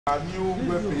A new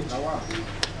webpage.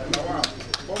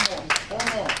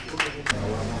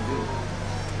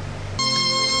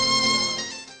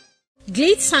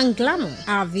 Glitz and glamour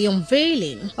are the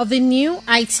unveiling of the new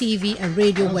ITV and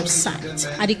radio website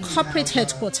at the corporate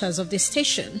headquarters of the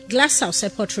station, Glasshouse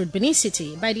Airport Road, Benin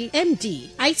City, by the MD,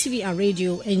 ITV and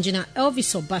radio engineer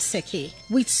Elvis Obaseki,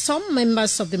 with some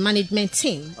members of the management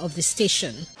team of the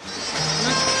station.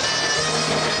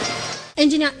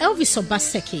 Engineer Elvis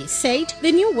Obaseki said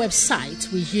the new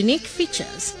website with unique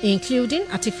features, including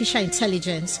artificial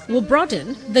intelligence, will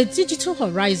broaden the digital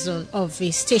horizon of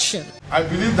the station. I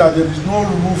believe that there is no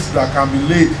roof that can be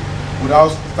laid without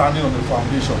standing on the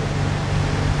foundation.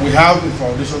 We have the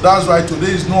foundation. That's why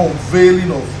today is no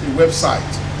unveiling of a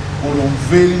website, but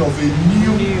unveiling of a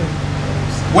new.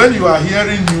 When you are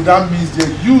hearing new, that means there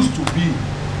used to be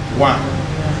one.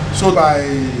 So by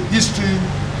history,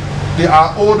 there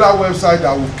are older websites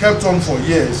that we've kept on for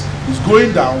years. It's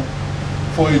going down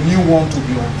for a new one to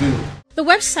be unveiled. The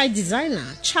website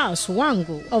designer, Charles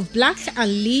Wango of Black and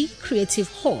Lee Creative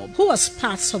Hub, who was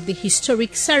part of the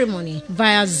historic ceremony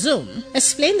via Zoom,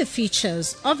 explained the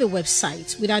features of the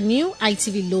website with a new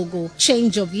ITV logo,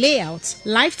 change of layout,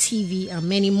 live TV, and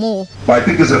many more. But I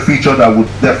think it's a feature that would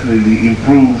definitely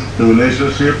improve the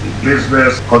relationship with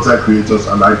business, content creators,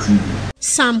 and ITV.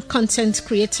 Some content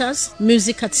creators,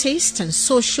 music artists, and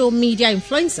social media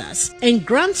influencers, and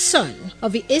grandson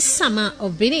of the Esama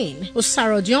of Benin,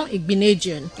 Osarodion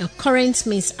Igbinejian, and current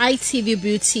Miss ITV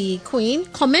Beauty Queen,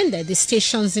 commended the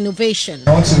station's innovation.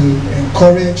 I want to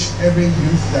encourage every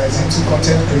youth that is into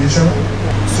content creation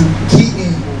to key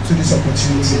in to this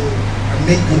opportunity and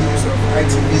make good use of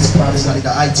ITV's plans. Like the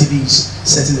ITV's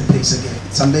setting the pace again.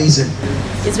 It's amazing.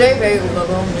 It's very, very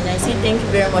overwhelming. I say thank you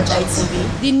very much,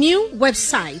 ITV. The new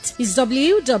website is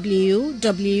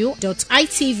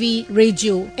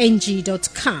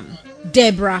www.itvradioNG.com.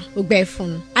 Deborah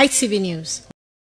Ogbeifun, ITV News.